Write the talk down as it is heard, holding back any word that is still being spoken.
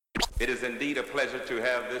It is indeed a pleasure to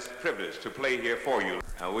have this privilege to play here for you.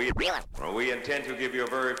 We intend to give you a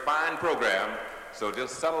very fine program, so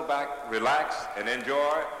just settle back, relax, and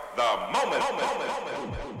enjoy the moment.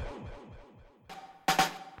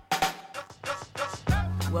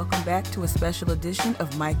 Welcome back to a special edition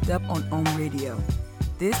of Mic'd Up on Ohm Radio.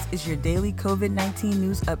 This is your daily COVID-19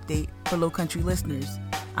 news update for Low Country listeners.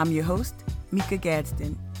 I'm your host, Mika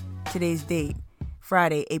Gadsden. Today's date,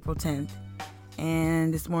 Friday, April 10th.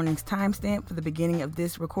 And this morning's timestamp for the beginning of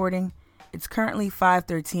this recording, it's currently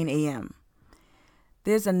 5:13 a.m.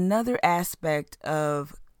 There's another aspect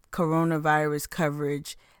of coronavirus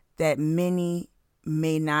coverage that many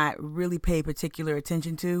may not really pay particular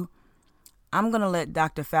attention to. I'm going to let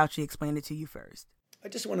Dr. Fauci explain it to you first. I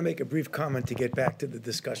just want to make a brief comment to get back to the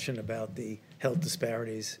discussion about the health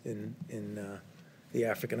disparities in the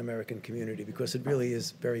African-American community, because it really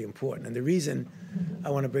is very important. And the reason I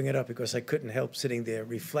want to bring it up, because I couldn't help sitting there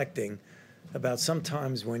reflecting about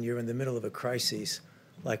sometimes when you're in the middle of a crisis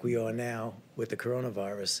like we are now with the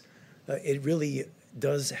coronavirus, it really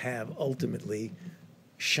does have ultimately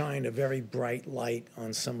shine a very bright light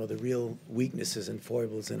on some of the real weaknesses and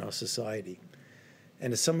foibles in our society.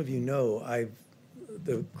 And as some of you know,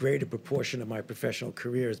 the greater proportion of my professional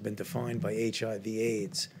career has been defined by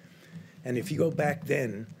HIV/AIDS. And if you go back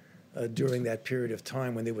then, during that period of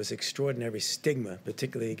time when there was extraordinary stigma,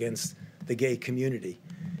 particularly against the gay community,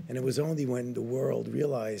 and it was only when the world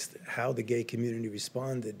realized how the gay community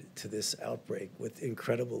responded to this outbreak with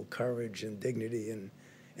incredible courage and dignity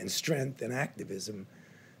and strength and activism,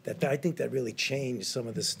 that I think that really changed some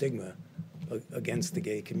of the stigma against the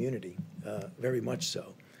gay community, very much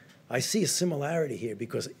so. I see a similarity here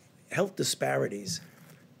because health disparities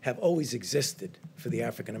have always existed for the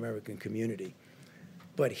African-American community.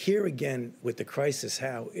 But here again, with the crisis,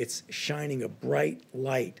 how it's shining a bright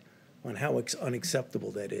light on how unacceptable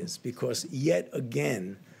that is. Because yet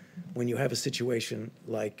again, when you have a situation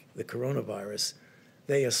like the coronavirus,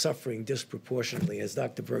 they are suffering disproportionately. As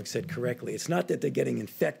Dr. Berg said correctly, it's not that they're getting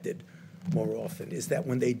infected more often, it's that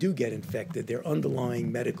when they do get infected, their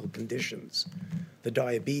underlying medical conditions, the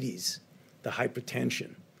diabetes, the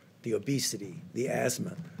hypertension, the obesity, the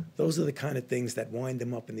asthma, those are the kind of things that wind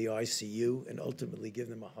them up in the ICU and ultimately give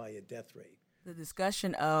them a higher death rate. The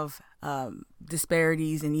discussion of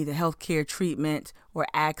disparities in either healthcare treatment or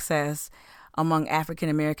access among African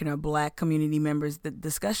American or Black community members, the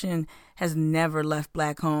discussion has never left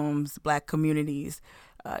Black homes, Black communities.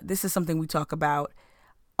 This is something we talk about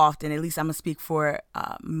often. At least I'm going to speak for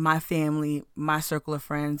my family, my circle of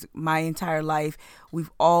friends, my entire life. We've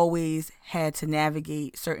always had to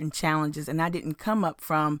navigate certain challenges, and I didn't come up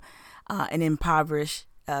from an impoverished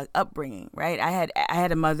upbringing, right? I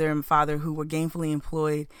had a mother and father who were gainfully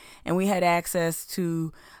employed, and we had access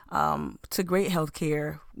to great health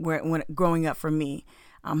care when growing up for me.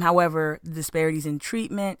 However, the disparities in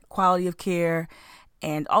treatment, quality of care,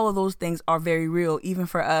 and all of those things are very real, even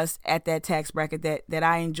for us at that tax bracket that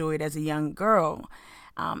I enjoyed as a young girl.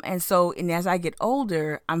 And as I get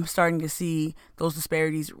older, I'm starting to see those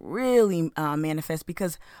disparities really manifest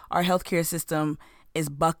because our healthcare system is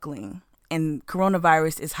buckling, and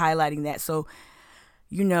coronavirus is highlighting that. So,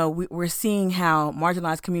 we're seeing how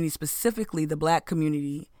marginalized communities, specifically the Black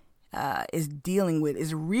community, is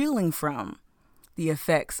reeling from the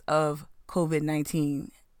effects of COVID-19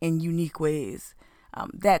 in unique ways.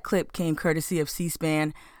 That clip came courtesy of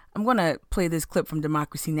C-SPAN. I'm going to play this clip from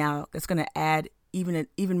Democracy Now! That's going to add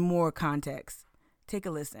even more context. Take a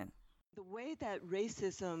listen. The way that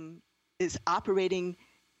racism is operating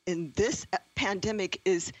in this pandemic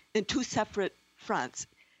is in two separate fronts.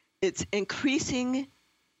 It's increasing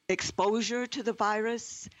exposure to the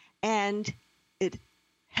virus, and it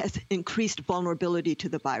has increased vulnerability to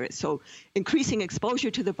the virus. So increasing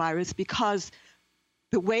exposure to the virus because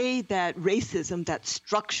the way that racism that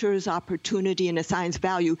structures opportunity and assigns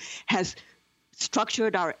value has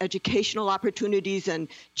structured our educational opportunities and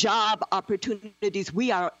job opportunities.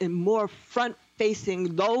 We are in more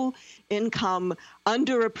front-facing, low-income,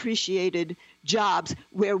 underappreciated jobs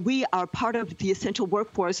where we are part of the essential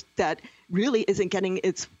workforce that really isn't getting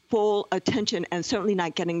its full attention and certainly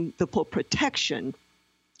not getting the full protection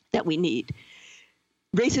that we need.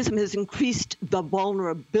 Racism has increased the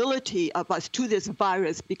vulnerability of us to this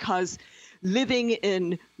virus because living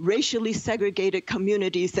in racially segregated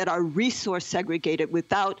communities that are resource segregated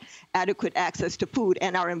without adequate access to food,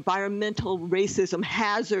 and our environmental racism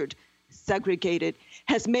hazard segregated,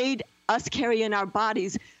 has made us carry in our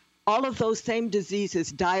bodies all of those same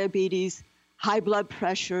diseases, diabetes, high blood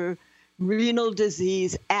pressure, renal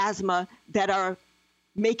disease, asthma, that are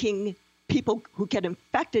making people who get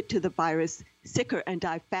infected to the virus sicker and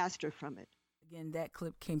die faster from it. Again, that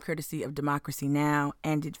clip came courtesy of Democracy Now!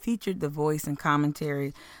 And it featured the voice and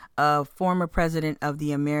commentary of former president of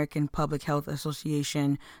the American Public Health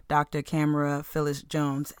Association, Dr. Kamara Phyllis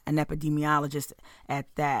Jones, an epidemiologist at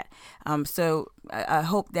that. So I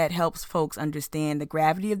hope that helps folks understand the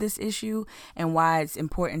gravity of this issue and why it's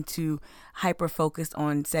important to hyper-focus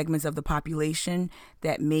on segments of the population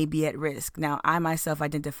that may be at risk. Now, I myself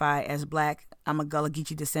identify as Black. I'm a Gullah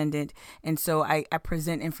Geechee descendant, and so I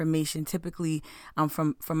present information typically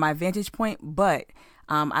from my vantage point, but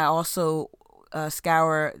I also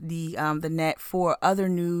scour the net for other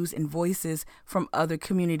news and voices from other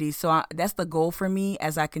communities. So that's the goal for me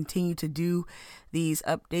as I continue to do these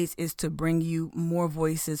updates, is to bring you more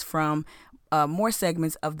voices from more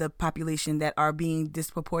segments of the population that are being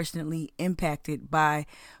disproportionately impacted by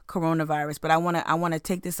coronavirus. But I want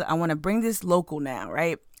to bring this local now,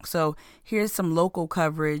 right? So here's some local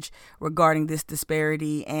coverage regarding this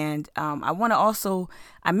disparity. And I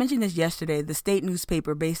mentioned this yesterday, the state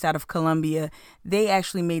newspaper based out of Columbia, they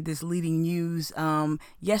actually made this leading news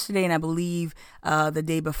yesterday, and I believe the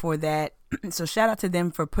day before that. So shout out to them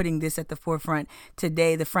for putting this at the forefront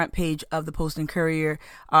today. The front page of the Post and Courier,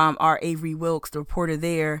 our Avery Wilkes, the reporter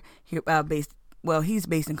there, he's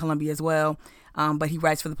based in Columbia as well, but he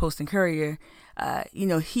writes for the Post and Courier.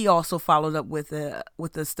 He also followed up with a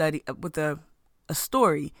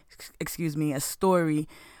story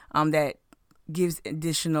that gives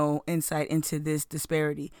additional insight into this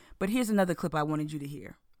disparity. But here's another clip I wanted you to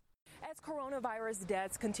hear. As coronavirus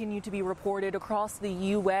deaths continue to be reported across the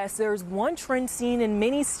U.S., there's one trend seen in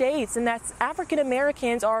many states, and that's African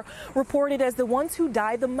Americans are reported as the ones who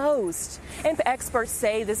die the most. And experts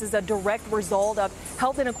say this is a direct result of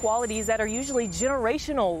health inequalities that are usually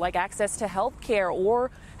generational, like access to health care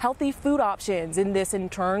or healthy food options. And this, in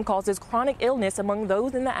turn, causes chronic illness among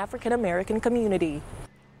those in the African American community.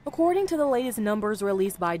 According to the latest numbers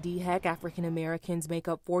released by DHEC, African Americans make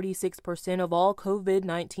up 46% of all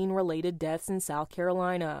COVID-19 related deaths in South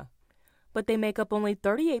Carolina. But they make up only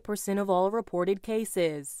 38% of all reported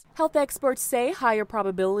cases. Health experts say higher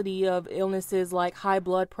probability of illnesses like high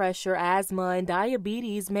blood pressure, asthma, and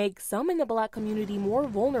diabetes make some in the Black community more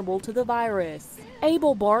vulnerable to the virus.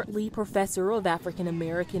 Abel Bartley, professor of African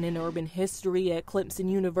American and urban history at Clemson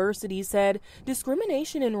University, said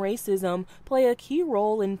discrimination and racism play a key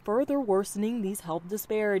role in further worsening these health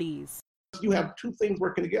disparities. You have two things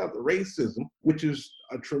working together: racism, which is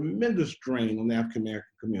a tremendous drain on the African American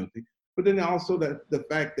community, but then also the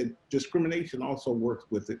fact that discrimination also works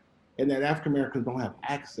with it, and that African Americans don't have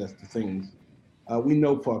access to things. We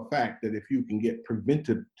know for a fact that if you can get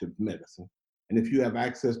preventative medicine, and if you have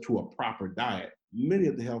access to a proper diet, many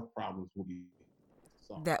of the health problems will be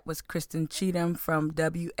solved. That was Kristen Cheatham from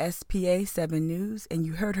WSPA 7 News, and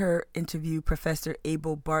you heard her interview Professor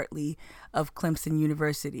Abel Bartley of Clemson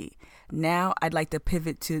University. Now I'd like to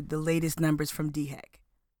pivot to the latest numbers from DHEC.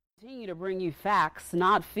 Continue to bring you facts,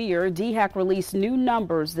 not fear. DHEC released new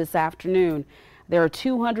numbers this afternoon. There are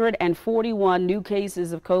 241 new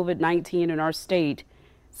cases of COVID-19 in our state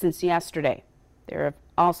since yesterday. There have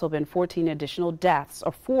also been 4 additional deaths,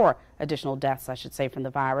 I should say, from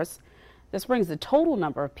the virus. This brings the total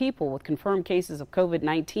number of people with confirmed cases of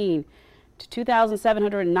COVID-19 to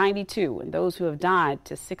 2,792, and those who have died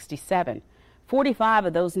to 67. 45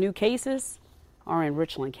 of those new cases are in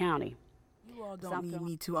Richland County. Don't need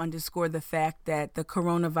me to underscore the fact that the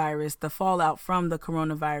coronavirus, the fallout from the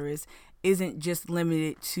coronavirus, isn't just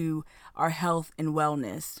limited to our health and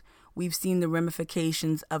wellness. We've seen the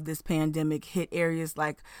ramifications of this pandemic hit areas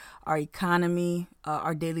like our economy,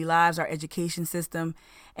 our daily lives, our education system,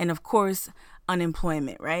 and of course,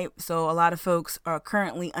 unemployment, right? So a lot of folks are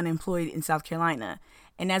currently unemployed in South Carolina.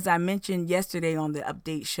 And as I mentioned yesterday on the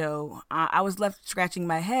update show, I was left scratching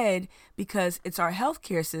my head because it's our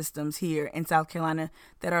healthcare systems here in South Carolina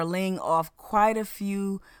that are laying off quite a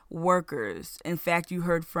few workers. In fact, you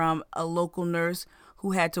heard from a local nurse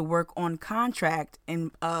who had to work on contract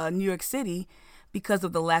in New York City because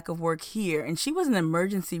of the lack of work here. And she was an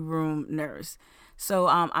emergency room nurse. So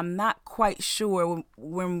I'm not quite sure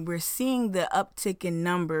when we're seeing the uptick in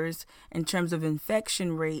numbers in terms of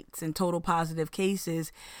infection rates and total positive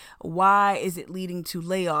cases, why is it leading to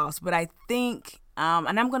layoffs? But I think,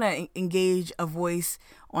 and I'm going to engage a voice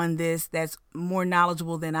on this that's more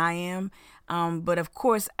knowledgeable than I am. But of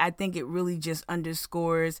course, I think it really just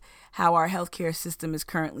underscores how our healthcare system is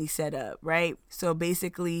currently set up, right? So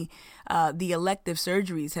basically, the elective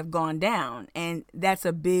surgeries have gone down, and that's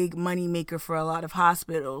a big moneymaker for a lot of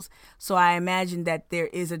hospitals. So I imagine that there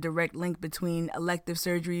is a direct link between elective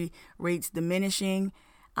surgery rates diminishing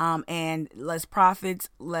and less profits,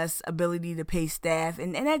 less ability to pay staff.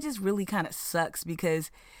 And that just really kind of sucks,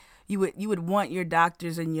 because you would want your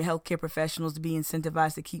doctors and your healthcare professionals to be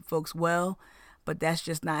incentivized to keep folks well, but that's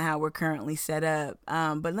just not how we're currently set up.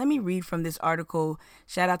 But let me read from this article.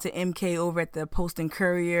 Shout out to MK over at the Post and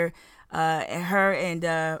Courier.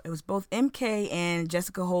 It was both MK and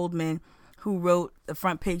Jessica Holdman who wrote the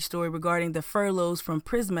front page story regarding the furloughs from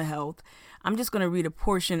Prisma Health. I'm just going to read a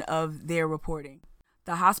portion of their reporting.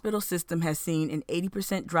 The hospital system has seen an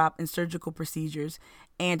 80% drop in surgical procedures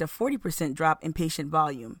and a 40% drop in patient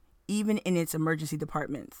volume, even in its emergency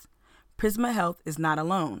departments. Prisma Health is not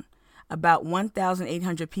alone. About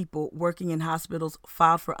 1,800 people working in hospitals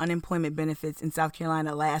filed for unemployment benefits in South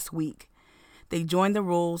Carolina last week. They joined the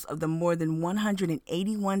rolls of the more than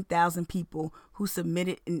 181,000 people who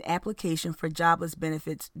submitted an application for jobless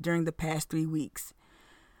benefits during the past 3 weeks.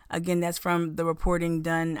 Again, that's from the reporting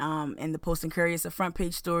done in the Post and Courier. It's a front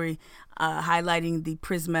page story highlighting the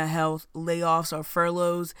Prisma Health layoffs or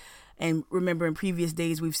furloughs. And remember, in previous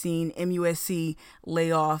days, we've seen MUSC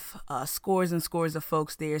lay off scores and scores of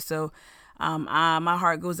folks there. So my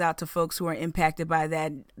heart goes out to folks who are impacted by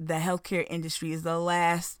that. The healthcare industry is the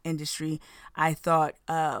last industry I thought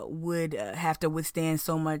would have to withstand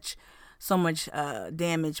so much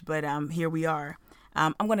damage. But here we are.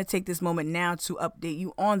 I'm going to take this moment now to update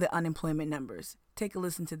you on the unemployment numbers. Take a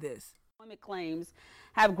listen to this. Unemployment claims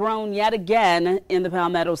have grown yet again in the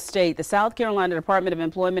Palmetto State. The South Carolina Department of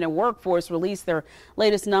Employment and Workforce released their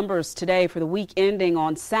latest numbers today for the week ending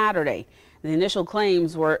on Saturday. The initial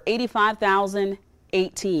claims were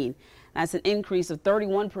 85,018. That's an increase of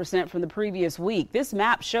 31% from the previous week. This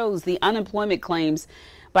map shows the unemployment claims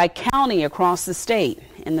by county across the state.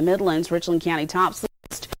 In the Midlands, Richland County tops the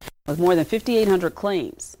list with more than 5,800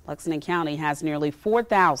 claims. Lexington County has nearly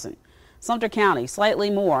 4,000. Sumter County, slightly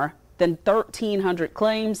more than 1,300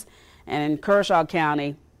 claims, and in Kershaw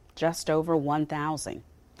County, just over 1,000.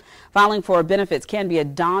 Filing for benefits can be a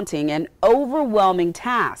daunting and overwhelming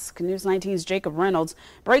task. News 19's Jacob Reynolds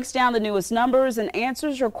breaks down the newest numbers and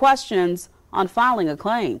answers your questions on filing a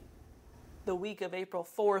claim. The week of April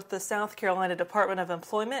 4th, the South Carolina Department of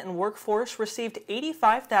Employment and Workforce received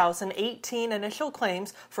 85,018 initial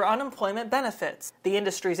claims for unemployment benefits. The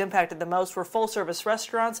industries impacted the most were full-service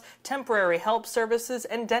restaurants, temporary help services,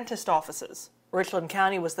 and dentist offices. Richland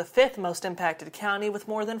County was the fifth most impacted county with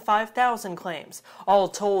more than 5,000 claims. All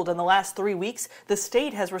told, in the last 3 weeks, the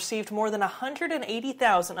state has received more than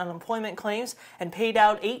 180,000 unemployment claims and paid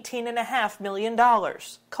out $18.5 million.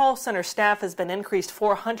 Call center staff has been increased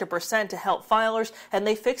 400% to help filers, and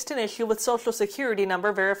they fixed an issue with Social Security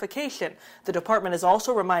number verification. The department is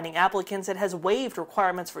also reminding applicants it has waived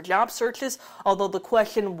requirements for job searches, although the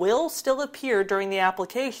question will still appear during the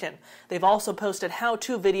application. They've also posted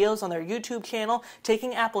how-to videos on their YouTube channel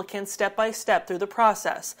taking applicants step by step through the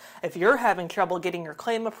process. If you're having trouble getting your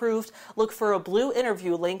claim approved, look for a blue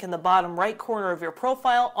interview link in the bottom right corner of your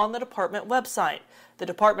profile on the department website. The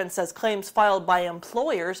department says claims filed by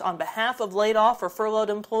employers on behalf of laid off or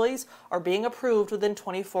furloughed employees are being approved within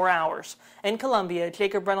 24 hours. In Columbia,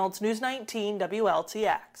 Jacob Reynolds, News 19,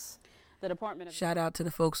 WLTX. Shout out to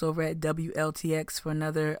the folks over at WLTX for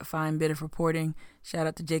another fine bit of reporting. Shout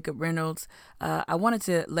out to Jacob Reynolds. I wanted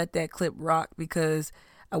to let that clip rock because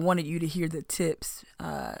I wanted you to hear the tips.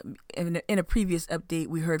 In a previous update,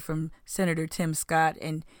 we heard from Senator Tim Scott,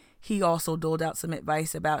 and he also doled out some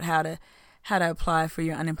advice about how to apply for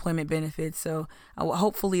your unemployment benefits. So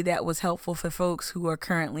hopefully that was helpful for folks who are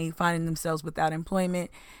currently finding themselves without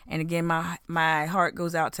employment. And again, my heart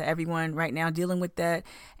goes out to everyone right now dealing with that,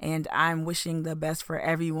 and I'm wishing the best for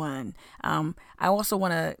everyone. I also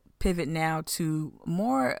want to pivot now to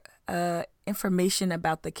more information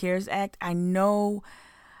about the CARES Act. I know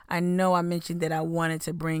I mentioned that I wanted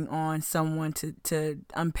to bring on someone to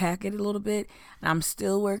unpack it a little bit. And I'm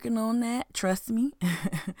still working on that, trust me.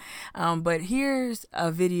 But here's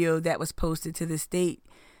a video that was posted to the state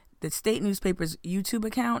newspaper's YouTube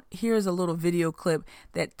account. Here's a little video clip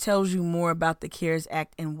that tells you more about the CARES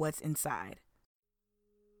Act and what's inside.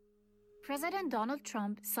 President Donald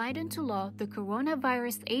Trump signed into law the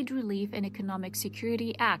Coronavirus Aid, Relief, and Economic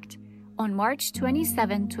Security Act on March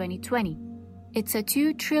 27, 2020. It's a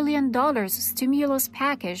 $2 trillion stimulus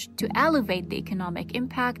package to alleviate the economic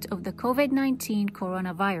impact of the COVID-19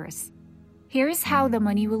 coronavirus. Here's how the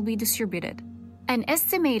money will be distributed. An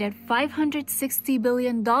estimated $560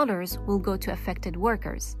 billion will go to affected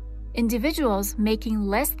workers. Individuals making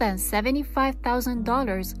less than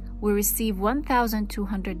 $75,000 will receive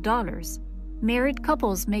 $1,200. Married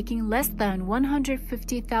couples making less than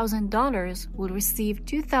 $150,000 will receive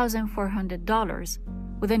 $2,400.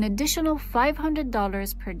 with an additional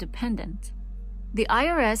 $500 per dependent. The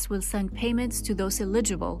IRS will send payments to those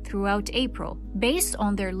eligible throughout April based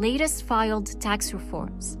on their latest filed tax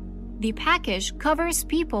reforms. The package covers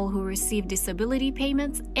people who receive disability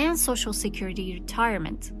payments and Social Security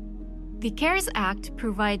retirement. The CARES Act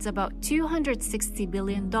provides about $260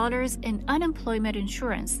 billion in unemployment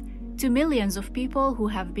insurance to millions of people who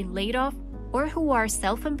have been laid off or who are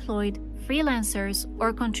self-employed, freelancers,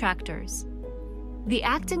 or contractors. The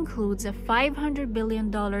Act includes a $500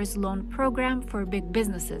 billion loan program for big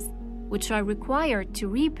businesses, which are required to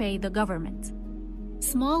repay the government.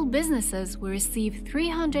 Small businesses will receive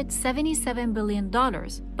 $377 billion,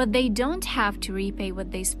 but they don't have to repay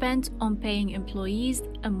what they spent on paying employees,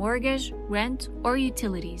 a mortgage, rent, or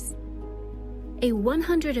utilities. A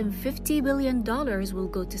 $150 billion will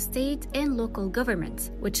go to state and local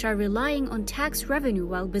governments, which are relying on tax revenue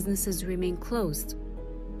while businesses remain closed.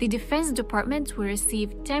 The Defense Department will receive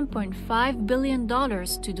 $10.5 billion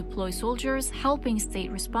to deploy soldiers helping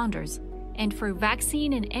state responders, and for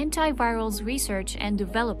vaccine and antivirals research and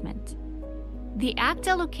development. The Act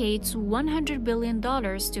allocates $100 billion to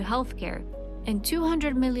healthcare and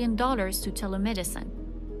 $200 million to telemedicine,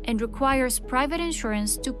 and requires private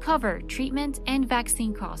insurance to cover treatment and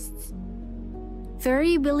vaccine costs.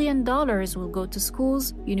 $30 billion will go to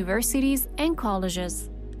schools, universities, and colleges.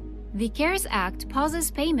 The CARES Act pauses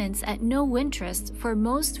payments at no interest for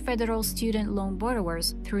most federal student loan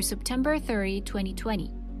borrowers through September 30,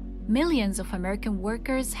 2020. Millions of American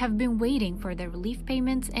workers have been waiting for their relief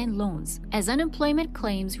payments and loans, as unemployment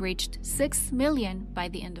claims reached 6 million by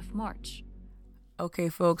the end of March. Okay,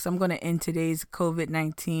 folks, I'm going to end today's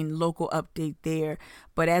COVID-19 local update there.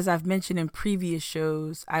 But as I've mentioned in previous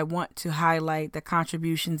shows, I want to highlight the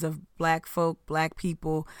contributions of Black folk, Black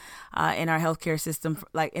people in our healthcare system,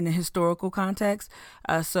 like in a historical context.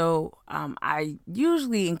 So I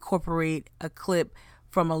usually incorporate a clip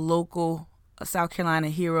from a local South Carolina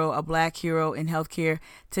hero, a Black hero in healthcare.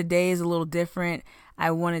 Today is a little different.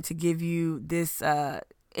 I wanted to give you this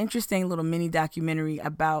interesting little mini documentary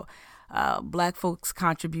about Black folks'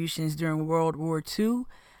 contributions during World War II.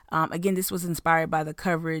 Again, this was inspired by the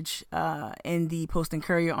coverage in the Post and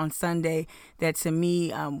Courier on Sunday that to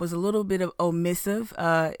me was a little bit of omissive.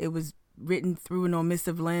 It was written through an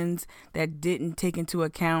omissive lens that didn't take into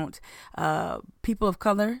account people of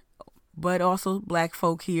color, but also Black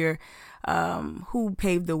folk here who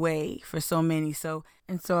paved the way for so many. So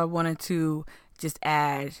I wanted to just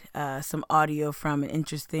add some audio from an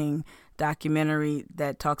interesting documentary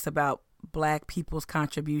that talks about Black people's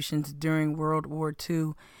contributions during World War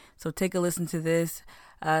II. So take a listen to this.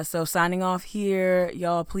 So signing off here,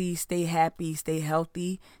 y'all, please stay happy, stay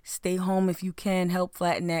healthy, stay home if you can, help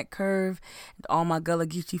flatten that curve. And all my Gullah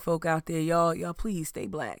Geechee folk out there, y'all please stay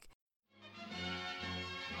Black.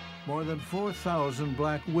 More than 4,000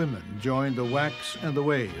 Black women joined the WACs and the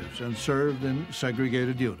WAVES and served in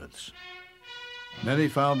segregated units. Many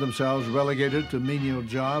found themselves relegated to menial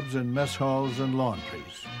jobs in mess halls and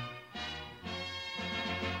laundries.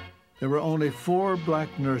 There were only 4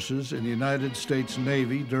 Black nurses in the United States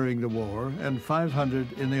Navy during the war and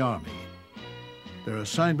 500 in the Army. Their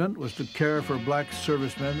assignment was to care for Black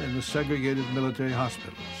servicemen in the segregated military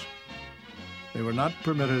hospitals. They were not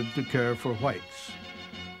permitted to care for whites.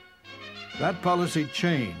 That policy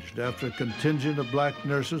changed after a contingent of Black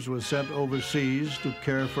nurses was sent overseas to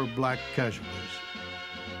care for Black casualties.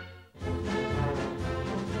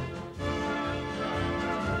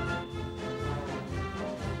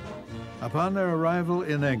 Upon their arrival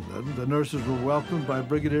in England, the nurses were welcomed by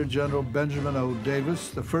Brigadier General Benjamin O. Davis,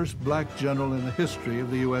 the first Black general in the history of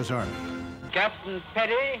the U.S. Army. Captain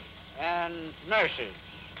Petty and nurses,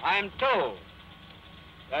 I am told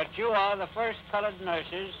that you are the first colored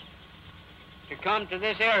nurses to come to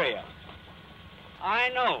this area. I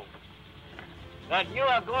know that you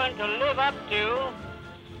are going to live up to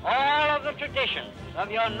all of the traditions of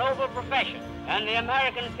your noble profession, and the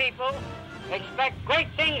American people expect great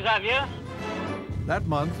things of you. That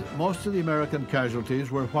month, most of the American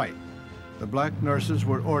casualties were white. The Black nurses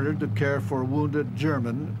were ordered to care for wounded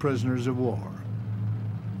German prisoners of war.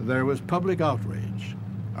 There was public outrage.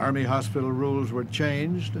 Army hospital rules were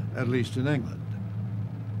changed, at least in England.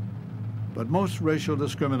 But most racial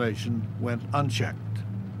discrimination went unchecked.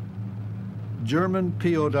 German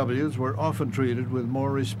POWs were often treated with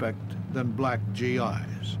more respect than Black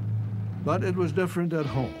GIs. But it was different at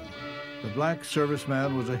home. The Black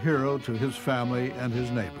serviceman was a hero to his family and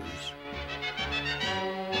his neighbors.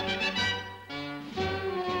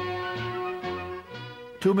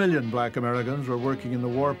 Two million Black Americans were working in the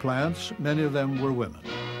war plants. Many of them were women.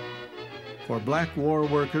 For Black war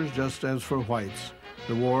workers, just as for whites,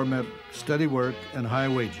 The war meant steady work and high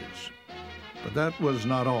wages. But that was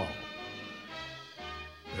not all.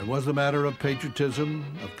 There was the matter of patriotism,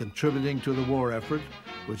 of contributing to the war effort,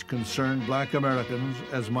 which concerned black Americans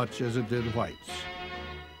as much as it did whites.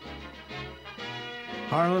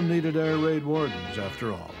 Harlem needed air raid wardens,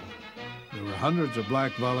 after all. There were hundreds of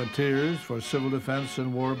black volunteers for civil defense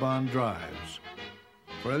and war bond drives,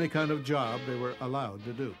 for any kind of job they were allowed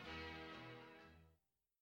to do.